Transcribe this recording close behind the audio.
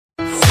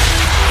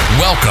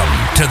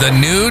Welcome to the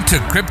New to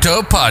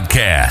Crypto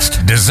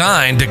podcast,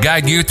 designed to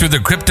guide you through the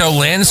crypto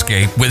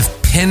landscape with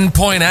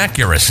pinpoint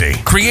accuracy,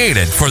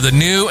 created for the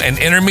new and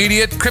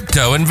intermediate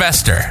crypto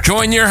investor.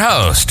 Join your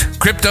host,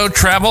 Crypto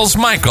Travels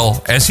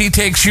Michael, as he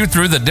takes you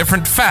through the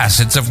different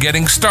facets of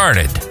getting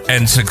started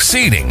and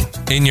succeeding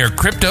in your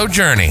crypto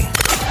journey.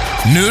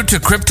 New to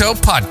Crypto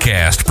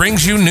podcast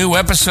brings you new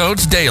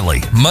episodes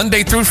daily,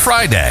 Monday through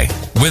Friday,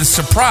 with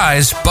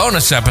surprise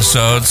bonus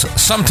episodes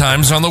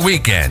sometimes on the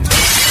weekend.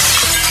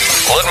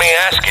 Let me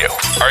ask you,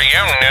 are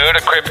you new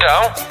to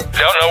crypto?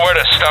 Don't know where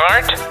to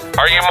start?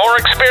 Are you more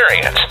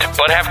experienced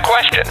but have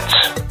questions?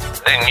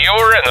 Then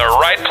you're in the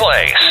right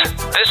place.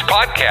 This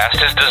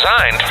podcast is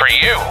designed for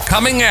you.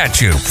 Coming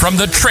at you from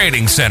the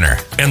Trading Center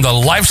in the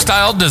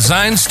Lifestyle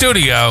Design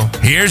Studio,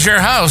 here's your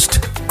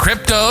host,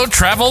 Crypto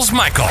Travels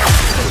Michael.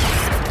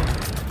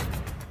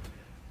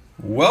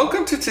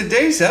 Welcome to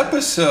today's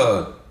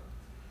episode.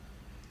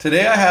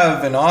 Today I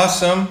have an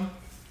awesome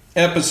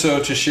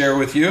episode to share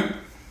with you.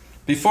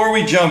 Before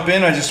we jump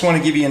in, I just want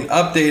to give you an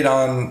update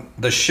on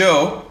the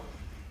show.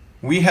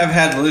 We have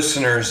had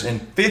listeners in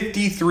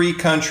 53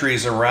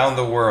 countries around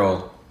the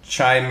world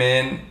chime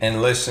in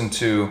and listen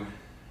to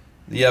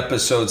the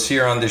episodes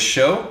here on this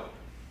show.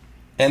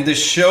 And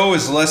this show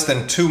is less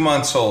than 2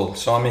 months old.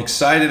 So I'm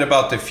excited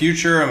about the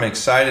future. I'm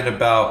excited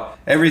about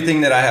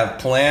everything that I have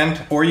planned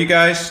for you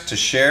guys to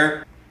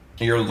share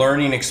your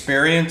learning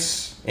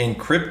experience in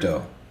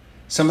crypto.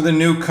 Some of the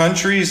new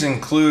countries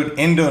include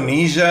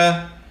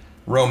Indonesia,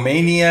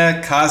 Romania,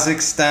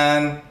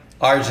 Kazakhstan,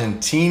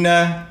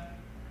 Argentina,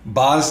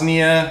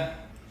 Bosnia,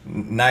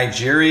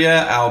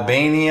 Nigeria,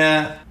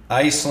 Albania,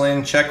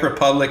 Iceland, Czech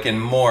Republic,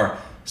 and more.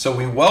 So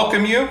we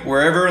welcome you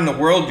wherever in the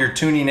world you're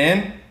tuning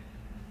in.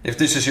 If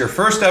this is your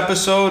first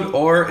episode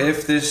or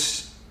if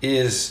this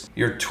is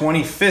your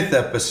 25th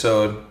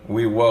episode,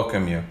 we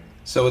welcome you.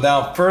 So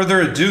without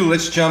further ado,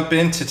 let's jump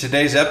into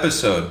today's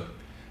episode.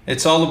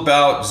 It's all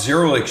about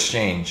Zero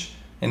Exchange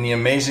and the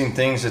amazing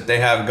things that they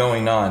have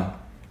going on.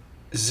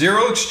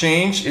 Zero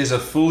Exchange is a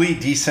fully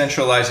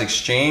decentralized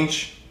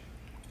exchange,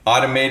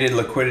 automated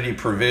liquidity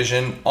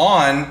provision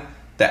on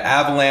the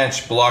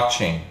Avalanche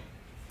blockchain.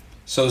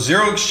 So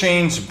Zero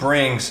Exchange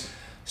brings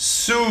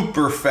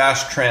super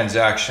fast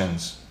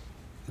transactions.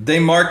 They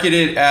market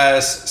it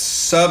as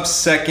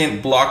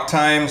sub-second block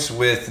times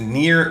with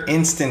near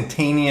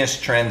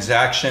instantaneous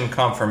transaction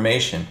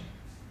confirmation.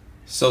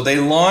 So they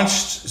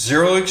launched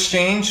Zero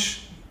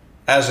Exchange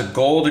as a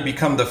goal to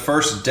become the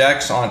first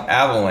DEX on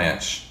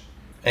Avalanche.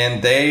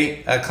 And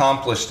they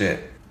accomplished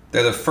it.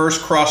 They're the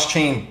first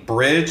cross-chain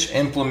bridge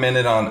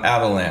implemented on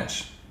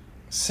Avalanche.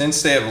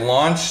 Since they have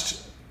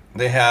launched,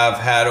 they have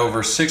had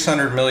over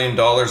 $600 million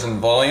in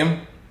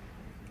volume,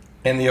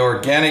 and the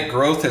organic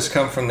growth has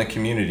come from the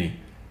community.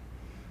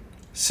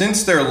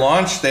 Since their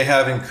launch, they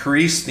have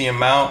increased the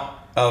amount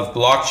of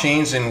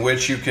blockchains in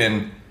which you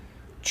can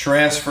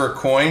transfer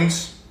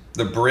coins,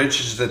 the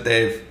bridges that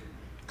they've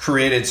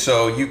created.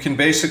 So you can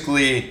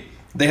basically,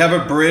 they have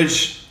a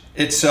bridge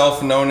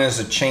itself known as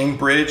a chain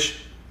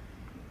bridge,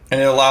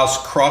 and it allows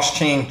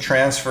cross-chain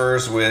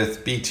transfers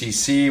with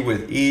BTC,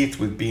 with ETH,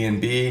 with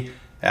BNB,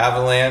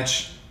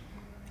 Avalanche,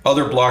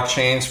 other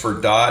blockchains for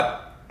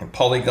DOT, and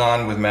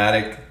Polygon with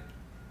Matic.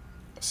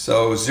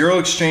 So Zero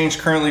Exchange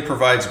currently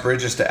provides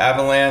bridges to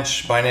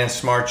Avalanche, Binance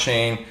Smart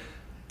Chain,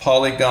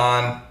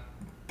 Polygon,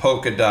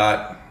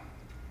 Polkadot,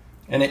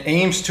 and it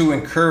aims to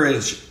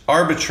encourage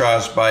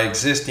arbitrage by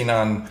existing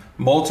on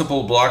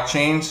multiple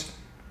blockchains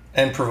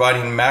and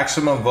providing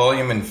maximum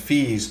volume and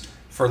fees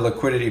for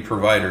liquidity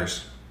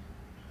providers.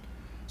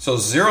 So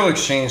Zero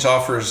Exchange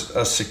offers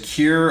a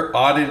secure,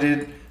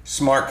 audited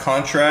smart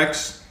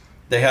contracts.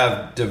 They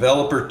have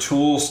developer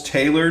tools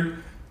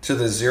tailored to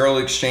the Zero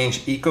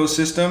Exchange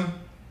ecosystem.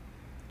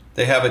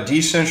 They have a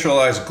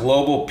decentralized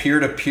global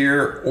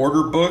peer-to-peer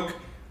order book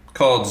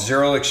called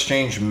Zero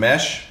Exchange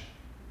Mesh,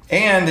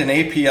 and an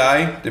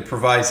API that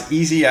provides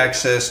easy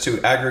access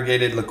to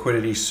aggregated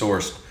liquidity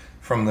sourced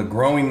from the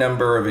growing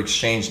number of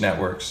exchange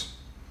networks.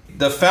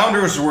 The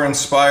founders were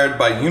inspired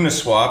by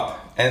Uniswap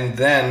and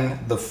then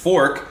the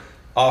fork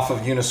off of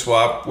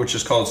Uniswap, which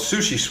is called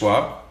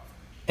SushiSwap.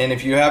 And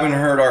if you haven't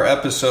heard our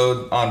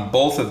episode on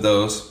both of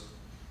those,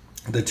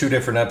 the two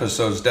different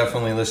episodes,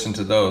 definitely listen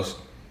to those.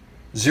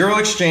 Zero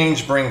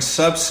Exchange brings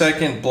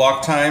sub-second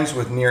block times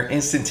with near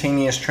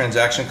instantaneous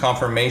transaction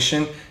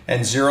confirmation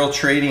and zero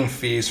trading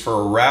fees for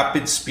a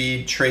rapid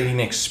speed trading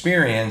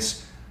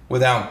experience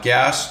without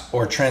gas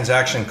or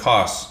transaction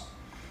costs.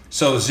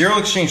 So Zero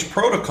Exchange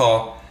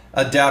Protocol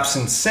adapts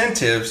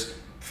incentives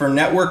for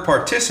network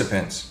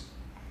participants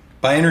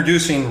by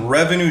introducing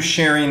revenue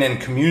sharing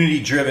and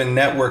community-driven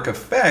network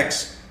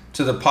effects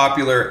to the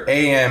popular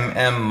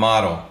AMM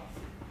model.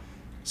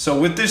 So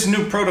with this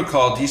new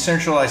protocol,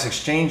 decentralized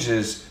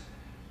exchanges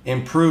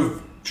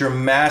improve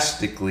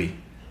dramatically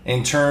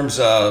in terms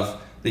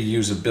of the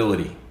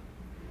usability.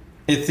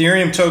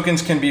 Ethereum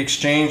tokens can be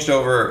exchanged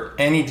over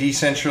any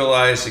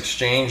decentralized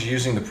exchange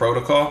using the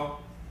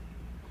protocol.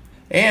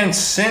 And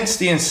since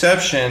the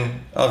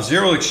inception of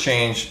Zero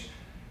Exchange,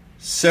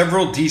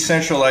 Several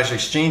decentralized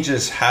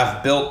exchanges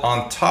have built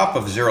on top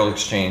of Zero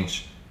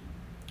Exchange.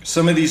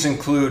 Some of these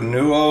include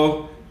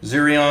Nuo,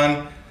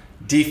 Zerion,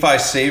 DeFi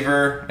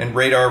Saver, and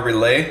Radar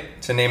Relay,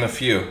 to name a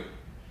few.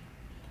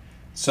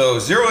 So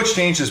Zero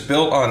Exchange is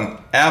built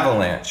on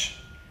Avalanche,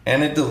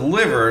 and it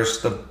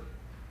delivers the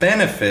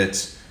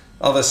benefits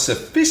of a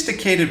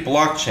sophisticated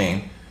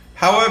blockchain.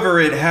 However,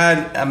 it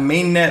had a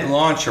mainnet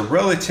launch a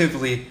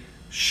relatively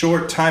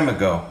short time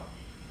ago.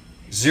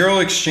 Zero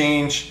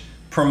Exchange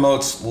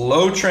promotes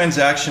low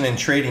transaction and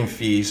trading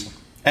fees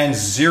and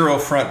zero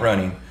front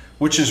running,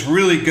 which is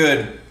really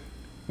good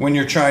when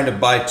you're trying to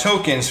buy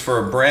tokens for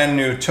a brand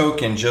new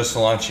token just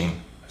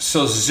launching.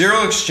 So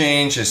Zero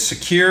Exchange is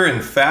secure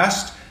and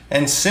fast,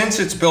 and since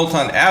it's built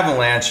on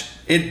Avalanche,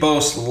 it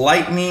boasts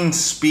lightning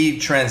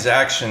speed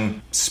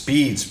transaction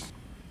speeds.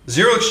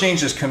 Zero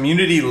Exchange is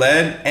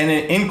community-led, and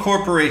it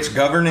incorporates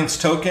governance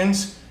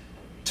tokens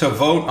to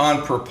vote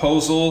on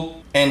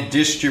proposal and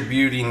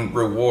distributing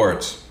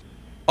rewards.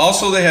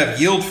 Also, they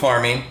have yield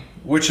farming,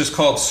 which is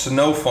called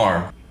Snow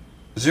Farm.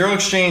 Zero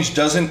Exchange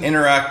doesn't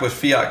interact with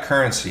fiat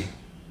currency,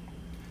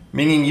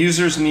 meaning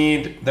users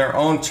need their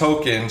own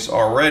tokens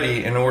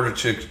already in order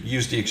to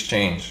use the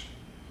exchange.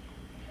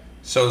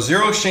 So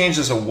Zero Exchange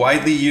is a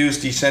widely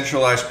used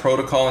decentralized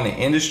protocol in the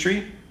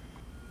industry.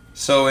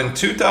 So in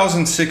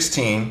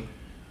 2016,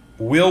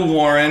 Will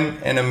Warren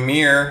and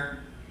Amir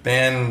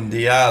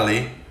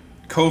Bandiali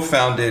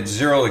co-founded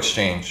Zero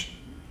Exchange.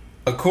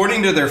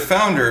 According to their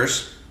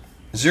founders,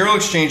 Zero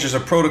Exchange is a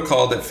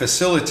protocol that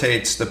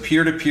facilitates the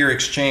peer-to-peer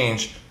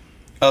exchange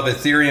of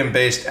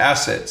Ethereum-based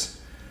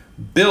assets,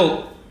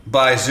 built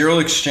by Zero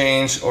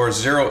Exchange or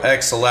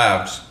ZeroX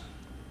Labs.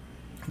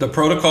 The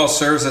protocol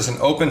serves as an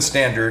open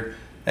standard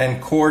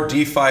and core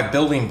DeFi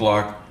building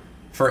block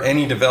for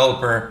any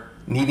developer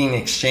needing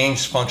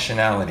exchange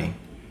functionality.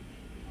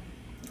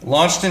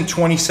 Launched in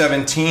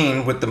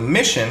 2017 with the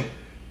mission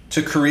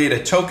to create a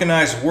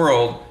tokenized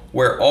world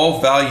where all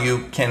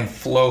value can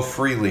flow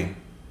freely.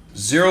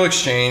 Zero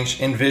Exchange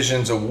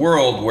envisions a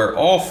world where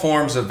all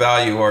forms of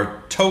value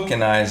are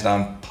tokenized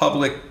on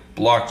public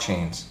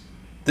blockchains.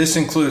 This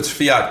includes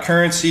fiat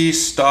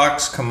currencies,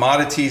 stocks,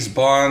 commodities,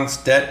 bonds,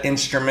 debt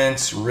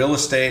instruments, real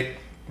estate,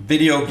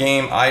 video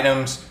game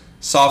items,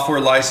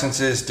 software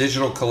licenses,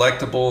 digital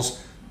collectibles,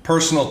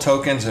 personal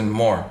tokens, and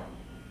more.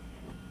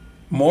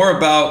 More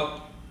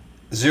about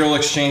Zero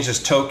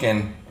Exchange's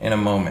token in a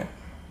moment.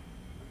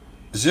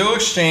 Zero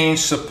Exchange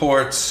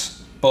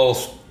supports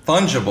both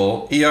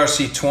fungible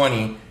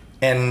ERC20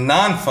 and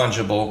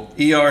non-fungible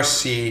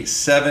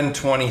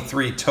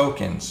ERC723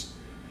 tokens.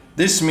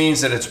 This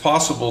means that it's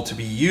possible to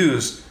be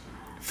used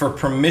for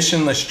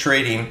permissionless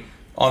trading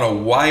on a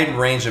wide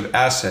range of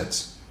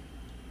assets,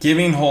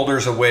 giving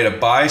holders a way to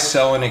buy,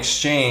 sell, and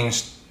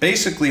exchange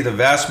basically the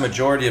vast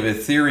majority of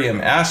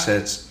Ethereum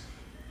assets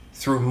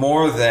through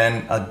more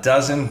than a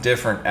dozen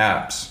different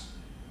apps.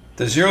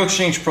 The Zero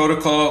Exchange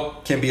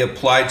protocol can be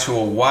applied to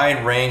a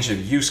wide range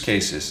of use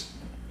cases,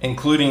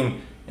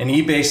 including an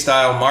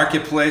eBay-style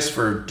marketplace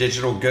for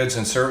digital goods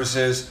and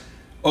services,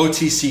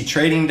 OTC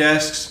trading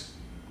desks,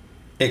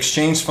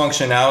 exchange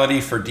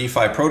functionality for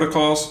DeFi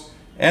protocols,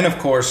 and of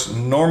course,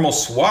 normal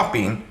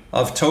swapping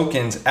of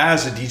tokens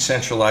as a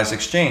decentralized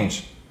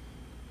exchange.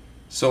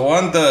 So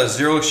on the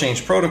Zero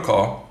Exchange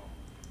protocol,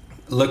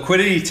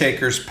 liquidity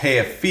takers pay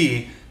a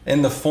fee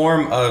in the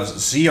form of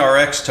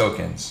ZRX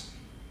tokens.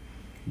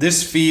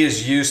 This fee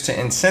is used to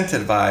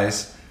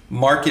incentivize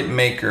market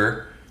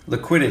maker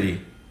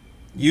liquidity.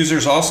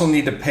 Users also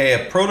need to pay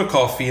a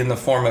protocol fee in the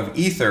form of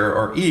Ether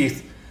or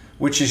ETH,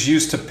 which is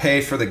used to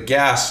pay for the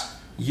gas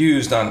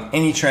used on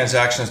any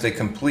transactions they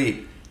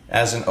complete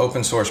as an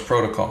open source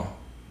protocol.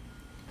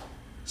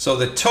 So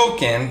the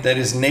token that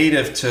is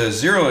native to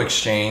Zero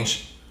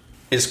Exchange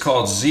is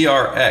called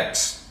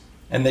ZRX,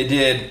 and they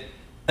did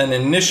an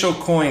initial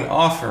coin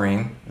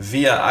offering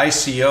via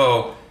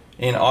ICO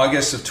in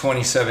August of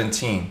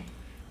 2017.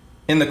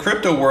 In the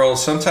crypto world,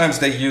 sometimes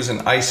they use an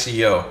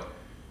ICO,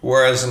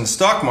 whereas in the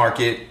stock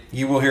market,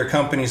 you will hear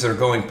companies that are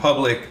going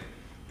public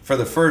for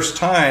the first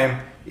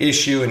time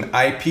issue an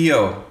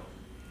IPO.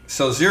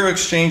 So Zero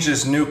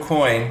Exchange's new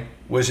coin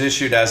was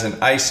issued as an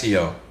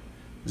ICO,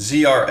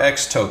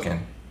 ZRX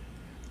token,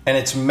 and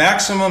its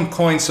maximum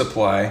coin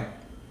supply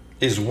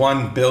is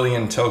 1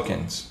 billion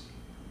tokens.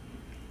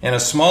 And a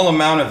small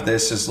amount of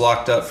this is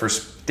locked up for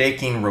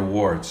staking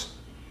rewards.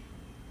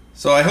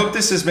 So I hope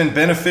this has been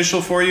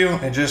beneficial for you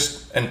and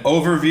just an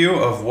overview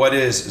of what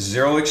is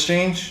Zero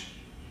Exchange.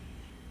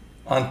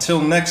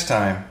 Until next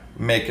time,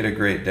 make it a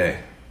great day.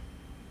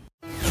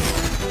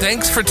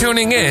 Thanks for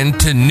tuning in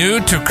to New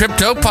to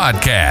Crypto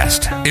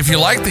Podcast. If you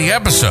like the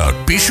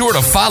episode, be sure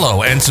to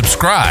follow and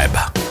subscribe.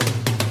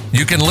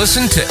 You can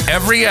listen to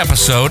every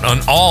episode on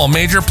all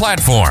major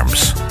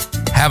platforms.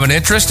 Have an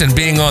interest in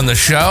being on the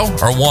show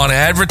or want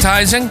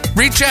advertising?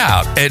 Reach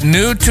out at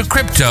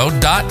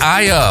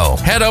newtocrypto.io.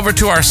 Head over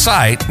to our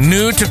site,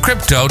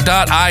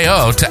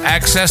 newtocrypto.io, to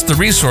access the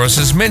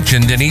resources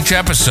mentioned in each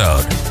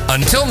episode.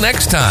 Until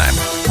next time,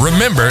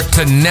 remember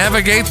to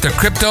navigate the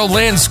crypto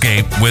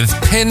landscape with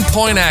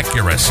pinpoint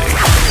accuracy.